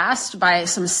harassed by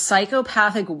some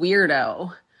psychopathic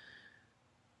weirdo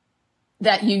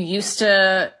that you used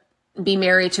to be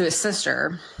married to his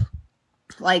sister.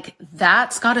 Like,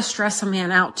 that's got to stress a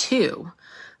man out too.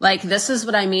 Like, this is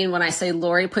what I mean when I say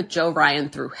Lori put Joe Ryan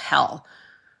through hell.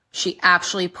 She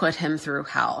actually put him through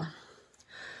hell.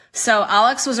 So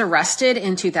Alex was arrested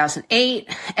in 2008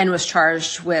 and was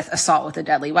charged with assault with a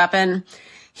deadly weapon.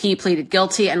 He pleaded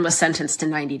guilty and was sentenced to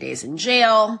 90 days in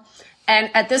jail.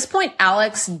 And at this point,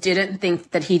 Alex didn't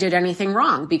think that he did anything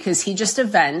wrong because he just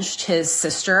avenged his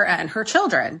sister and her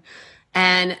children.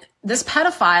 And this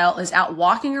pedophile is out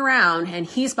walking around and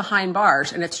he's behind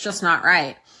bars, and it's just not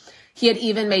right. He had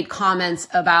even made comments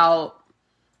about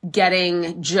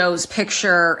getting Joe's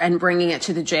picture and bringing it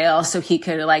to the jail so he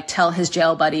could like tell his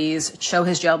jail buddies, show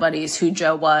his jail buddies who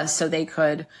Joe was so they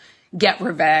could get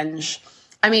revenge.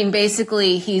 I mean,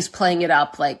 basically he's playing it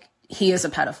up like he is a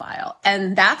pedophile.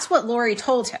 And that's what Lori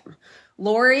told him.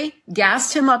 Lori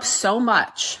gassed him up so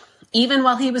much, even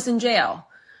while he was in jail.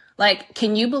 Like,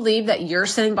 can you believe that you're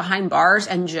sitting behind bars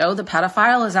and Joe, the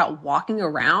pedophile, is out walking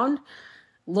around?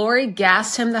 Lori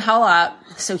gassed him the hell up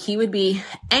so he would be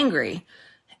angry.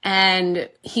 And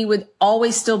he would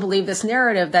always still believe this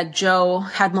narrative that Joe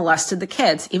had molested the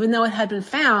kids, even though it had been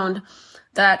found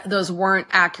that those weren't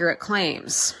accurate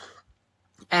claims.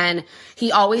 And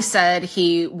he always said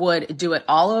he would do it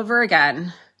all over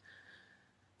again.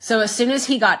 So as soon as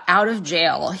he got out of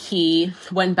jail, he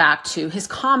went back to his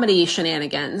comedy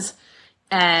shenanigans.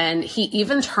 And he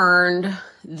even turned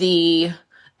the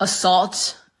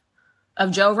assault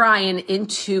of Joe Ryan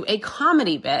into a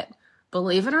comedy bit,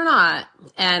 believe it or not.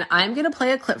 And I'm going to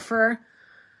play a clip for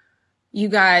you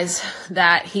guys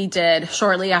that he did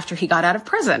shortly after he got out of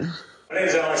prison. My name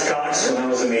is Alex Cox. When I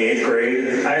was in the 8th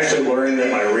grade, I actually learned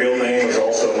that my real name was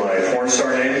also my porn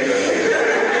star name.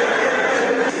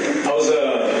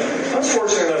 I was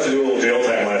fortunate enough to do a little jail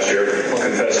time last year. I'll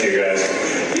confess to you guys.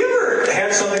 You ever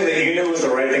had something that you knew was the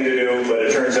right thing to do, but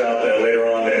it turns out that later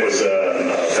on it was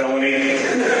a felony?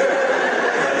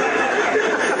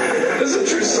 This is a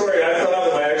true story. I found out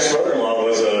that my ex-brother-in-law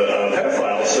was a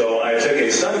pedophile, so I took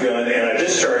a stun gun and I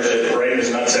discharged it right in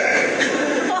his nutsack.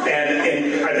 And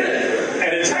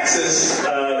in Texas,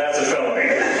 that's a felony.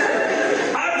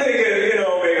 I'm thinking, maybe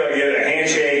I'll get a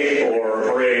handshake or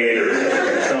a parade or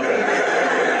something.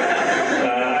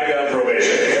 I got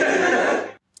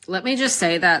probation. Let me just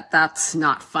say that that's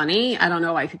not funny. I don't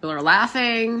know why people are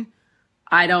laughing.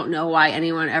 I don't know why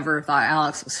anyone ever thought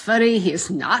Alex was funny. He is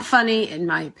not funny, in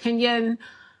my opinion.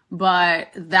 But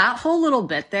that whole little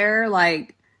bit there,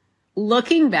 like,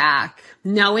 looking back,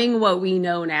 knowing what we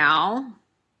know now,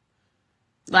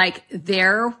 like,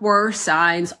 there were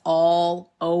signs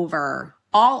all over.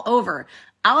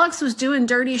 Alex was doing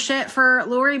dirty shit for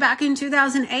Lori back in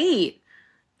 2008.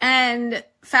 And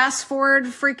fast forward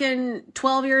freaking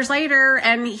 12 years later,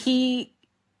 and he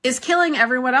is killing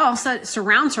everyone else that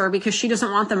surrounds her because she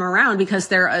doesn't want them around because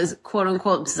they're a quote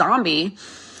unquote zombie.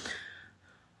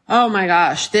 Oh my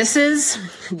gosh. This is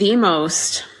the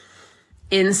most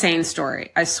insane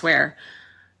story. I swear.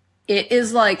 It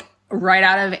is like right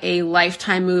out of a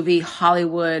Lifetime movie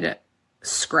Hollywood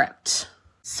script.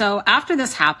 So after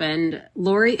this happened,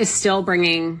 Lori is still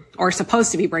bringing, or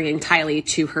supposed to be bringing, Tylee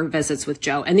to her visits with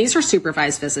Joe. And these are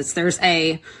supervised visits. There's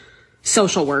a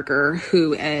social worker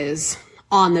who is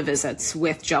on the visits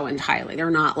with Joe and Tylee.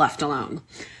 They're not left alone.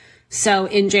 So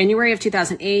in January of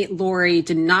 2008, Lori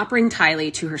did not bring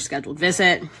Tylee to her scheduled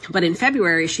visit, but in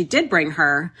February she did bring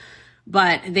her,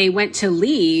 but they went to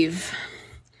leave.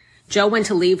 Joe went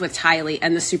to leave with Tylee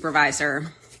and the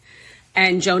supervisor,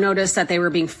 and Joe noticed that they were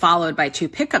being followed by 2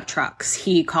 pickup trucks.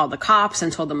 He called the cops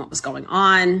and told them what was going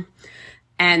on,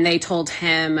 and they told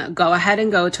him, go ahead and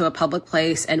go to a public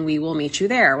place and we will meet you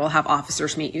there. We'll have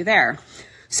officers meet you there.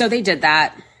 So they did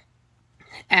that,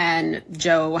 and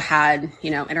Joe had,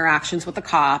 interactions with the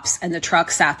cops, and the truck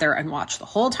sat there and watched the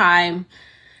whole time,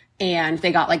 and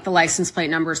they got like the license plate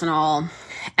numbers and all,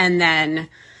 and then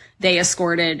they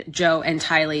escorted Joe and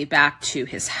Tylee back to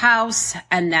his house,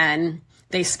 and then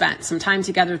they spent some time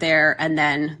together there, and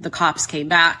then the cops came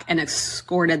back and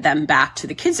escorted them back to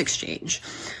the kids' exchange,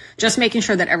 just making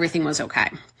sure that everything was okay.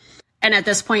 And at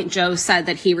this point, Joe said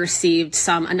that he received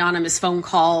some anonymous phone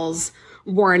calls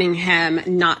warning him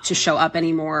not to show up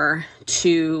anymore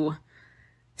to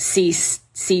see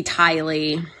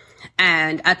Tylee.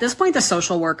 And at this point, the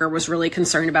social worker was really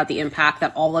concerned about the impact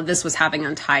that all of this was having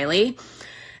on Tylee.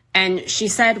 And she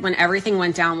said when everything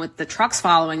went down with the trucks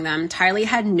following them, Tylee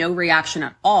had no reaction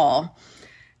at all.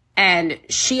 And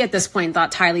she, at this point,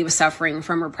 thought Tylee was suffering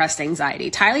from repressed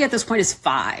anxiety. Tylee, at this point, is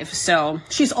 5, so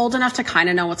she's old enough to kind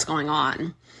of know what's going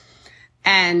on.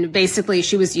 And basically,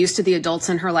 she was used to the adults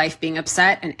in her life being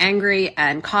upset and angry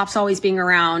and cops always being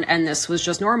around, and this was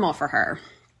just normal for her.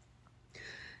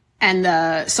 And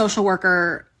the social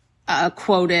worker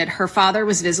quoted, "Her father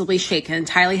was visibly shaken.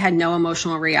 Tylee had no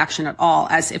emotional reaction at all,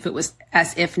 as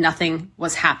if nothing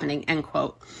was happening," end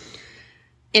quote.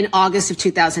 In August of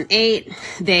 2008,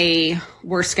 they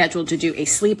were scheduled to do a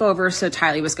sleepover, so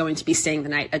Tylee was going to be staying the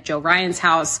night at Joe Ryan's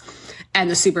house, and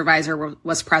the supervisor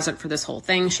was present for this whole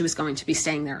thing. She was going to be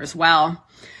staying there as well.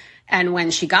 And when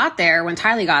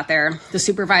Tylee got there, the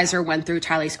supervisor went through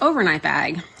Tylee's overnight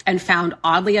bag and found,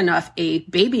 oddly enough, a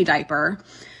baby diaper,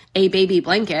 a baby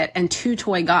blanket, and 2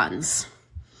 toy guns.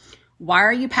 Why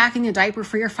are you packing a diaper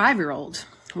for your 5-year-old?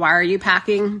 Why are you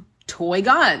packing toy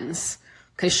guns?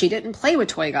 Because she didn't play with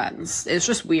toy guns. It's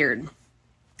just weird.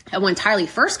 And when Tylee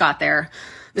first got there,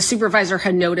 the supervisor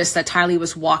had noticed that Tylee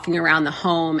was walking around the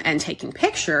home and taking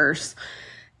pictures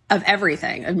of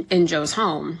everything in Joe's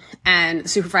home. And the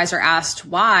supervisor asked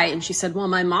why, and she said, "Well,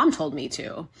 my mom told me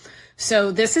to."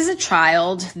 So this is a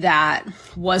child that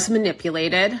was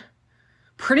manipulated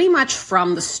pretty much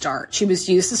from the start. She was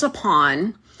used as a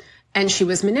pawn, and she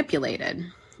was manipulated.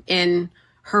 In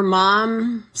her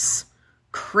mom's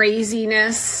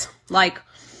craziness, like,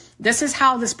 this is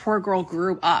how this poor girl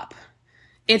grew up.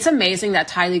 It's amazing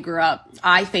that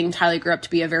I think Tylee grew up to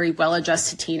be a very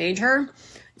well-adjusted teenager,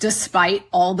 despite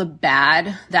all the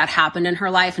bad that happened in her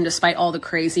life and despite all the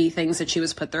crazy things that she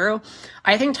was put through.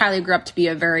 I think Tylee grew up to be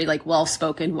a very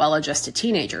well-spoken, well-adjusted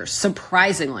teenager.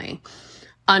 Surprisingly,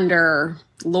 under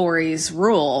Lori's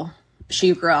rule,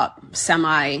 she grew up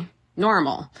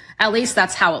semi-normal. At least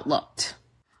that's how it looked.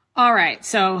 All right,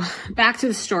 so back to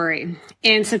the story.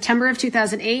 In September of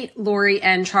 2008, Lori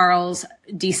and Charles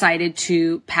decided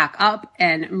to pack up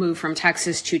and move from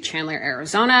Texas to Chandler,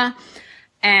 Arizona.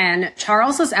 And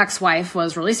Charles's ex-wife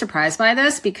was really surprised by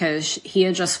this because he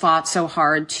had just fought so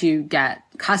hard to get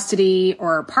custody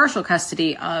or partial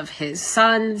custody of his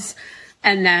sons,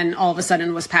 and then all of a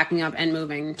sudden was packing up and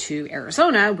moving to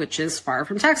Arizona, which is far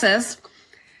from Texas.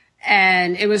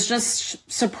 And it was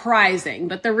just surprising.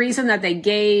 But the reason that they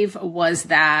gave was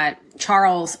that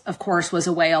Charles, of course, was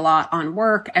away a lot on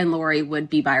work and Lori would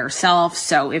be by herself.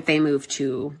 So if they moved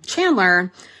to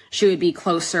Chandler, she would be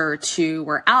closer to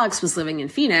where Alex was living in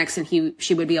Phoenix, and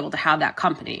she would be able to have that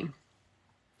company.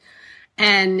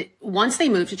 And once they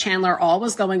moved to Chandler, all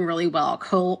was going really well.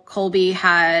 Colby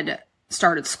had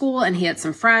started school and he had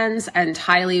some friends, and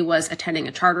Tylee was attending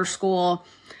a charter school.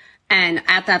 And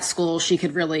at that school, she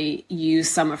could really use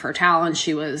some of her talents.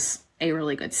 She was a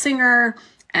really good singer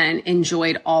and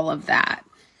enjoyed all of that.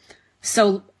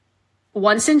 So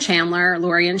once in Chandler,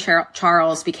 Lori and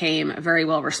Charles became very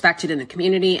well respected in the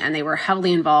community, and they were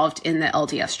heavily involved in the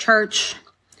LDS church.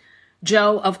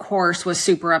 Joe, of course, was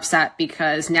super upset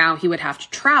because now he would have to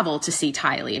travel to see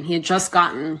Tylee, and he had just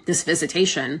gotten this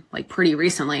visitation pretty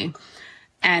recently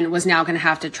and was now going to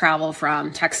have to travel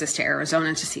from Texas to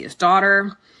Arizona to see his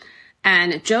daughter.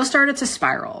 And Joe started to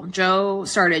spiral. Joe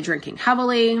started drinking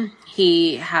heavily.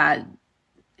 He had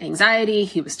anxiety.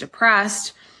 He was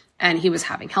depressed. And he was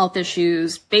having health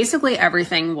issues. Basically,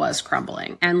 everything was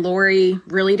crumbling. And Lori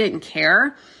really didn't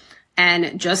care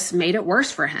and just made it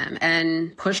worse for him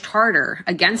and pushed harder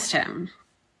against him.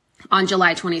 On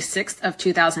July 26th of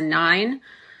 2009,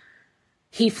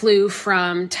 he flew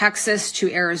from Texas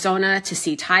to Arizona to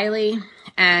see Tylee.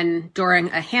 And during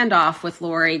a handoff with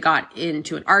Lori, got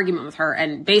into an argument with her.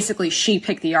 And basically, she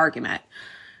picked the argument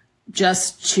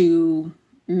just to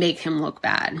make him look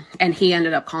bad. And he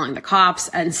ended up calling the cops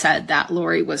and said that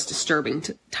Lori was disturbing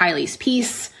Tylee's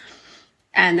peace.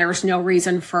 And there was no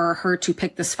reason for her to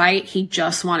pick this fight. He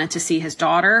just wanted to see his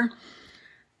daughter.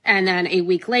 And then a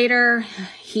week later,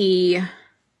 he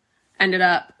ended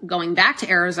up going back to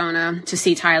Arizona to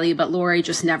see Tylee, but Lori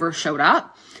just never showed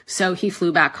up. So he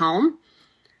flew back home.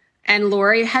 And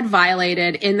Lori had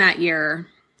violated in that year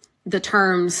the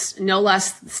terms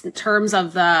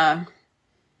of the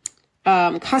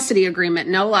custody agreement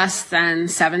no less than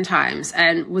 7 times,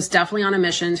 and was definitely on a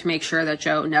mission to make sure that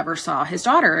Joe never saw his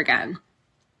daughter again.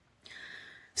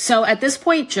 So at this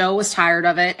point, Joe was tired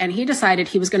of it, and he decided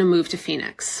he was going to move to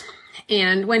Phoenix.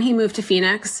 And when he moved to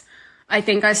Phoenix, I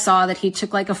think I saw that he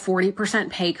took like a 40%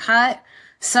 pay cut.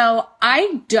 So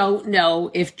I don't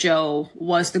know if Joe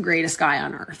was the greatest guy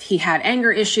on earth. He had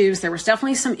anger issues. There was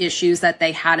definitely some issues that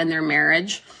they had in their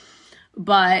marriage.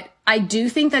 But I do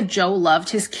think that Joe loved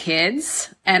his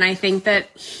kids. And I think that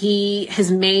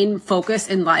his main focus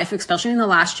in life, especially in the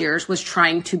last years, was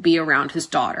trying to be around his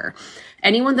daughter.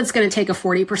 Anyone that's going to take a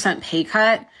 40% pay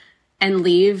cut and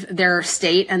leave their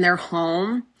state and their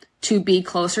home to be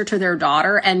closer to their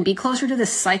daughter and be closer to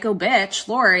this psycho bitch,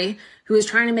 Lori, who is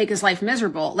trying to make his life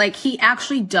miserable. Like, he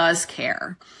actually does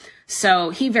care. So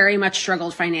he very much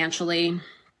struggled financially.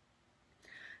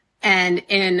 And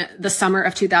in the summer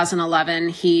of 2011,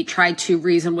 he tried to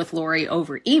reason with Lori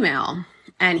over email.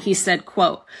 And he said,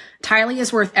 quote, "Tylee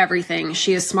is worth everything.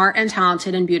 She is smart and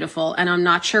talented and beautiful. And I'm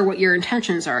not sure what your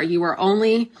intentions are. You are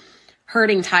only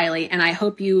hurting Tylee. And I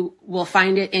hope you will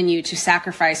find it in you to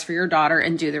sacrifice for your daughter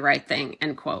and do the right thing,"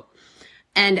 end quote.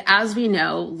 And as we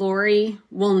know, Lori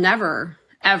will never,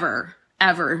 ever,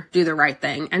 ever do the right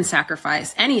thing and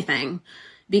sacrifice anything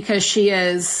because she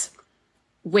is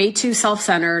way too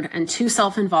self-centered and too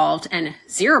self-involved and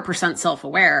 0%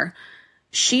 self-aware.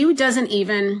 She doesn't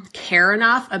even care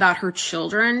enough about her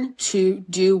children to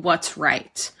do what's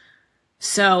right.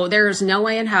 So there's no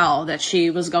way in hell that she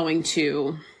was going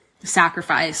to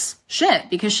sacrifice shit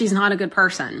because she's not a good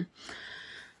person.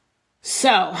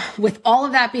 So with all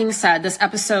of that being said, this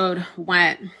episode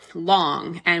went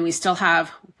long and we still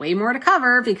have way more to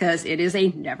cover because it is a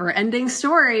never-ending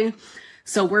story.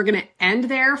 So we're going to end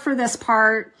there for this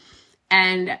part.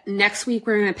 And next week,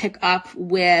 we're going to pick up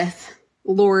with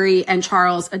Lori and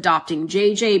Charles adopting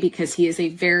JJ because he is a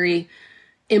very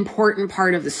important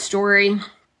part of the story.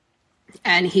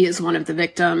 And he is one of the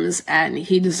victims and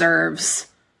he deserves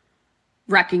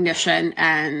recognition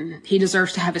and he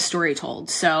deserves to have his story told.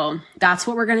 So that's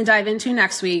what we're going to dive into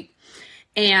next week.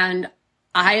 And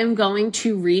I am going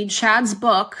to read Chad's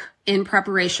book in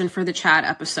preparation for the Chad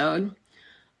episode.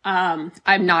 I'm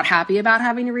not happy about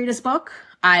having to read his book.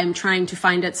 I'm trying to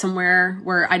find it somewhere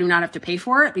where I do not have to pay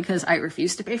for it because I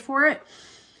refuse to pay for it,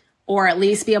 or at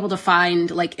least be able to find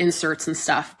like inserts and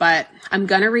stuff. But I'm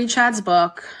going to read Chad's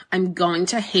book. I'm going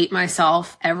to hate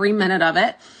myself every minute of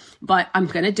it, but I'm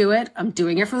going to do it. I'm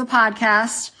doing it for the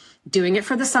podcast, doing it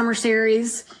for the summer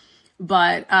series,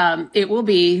 but it will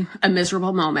be a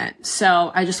miserable moment.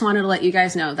 So I just wanted to let you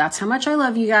guys know that's how much I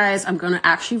love you guys. I'm going to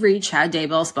actually read Chad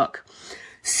Daybell's book.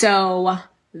 So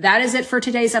that is it for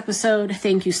today's episode.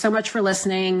 Thank you so much for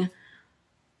listening.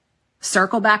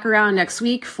 Circle back around next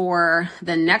week for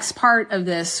the next part of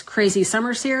this crazy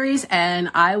summer series, and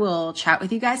I will chat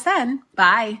with you guys then.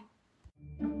 Bye.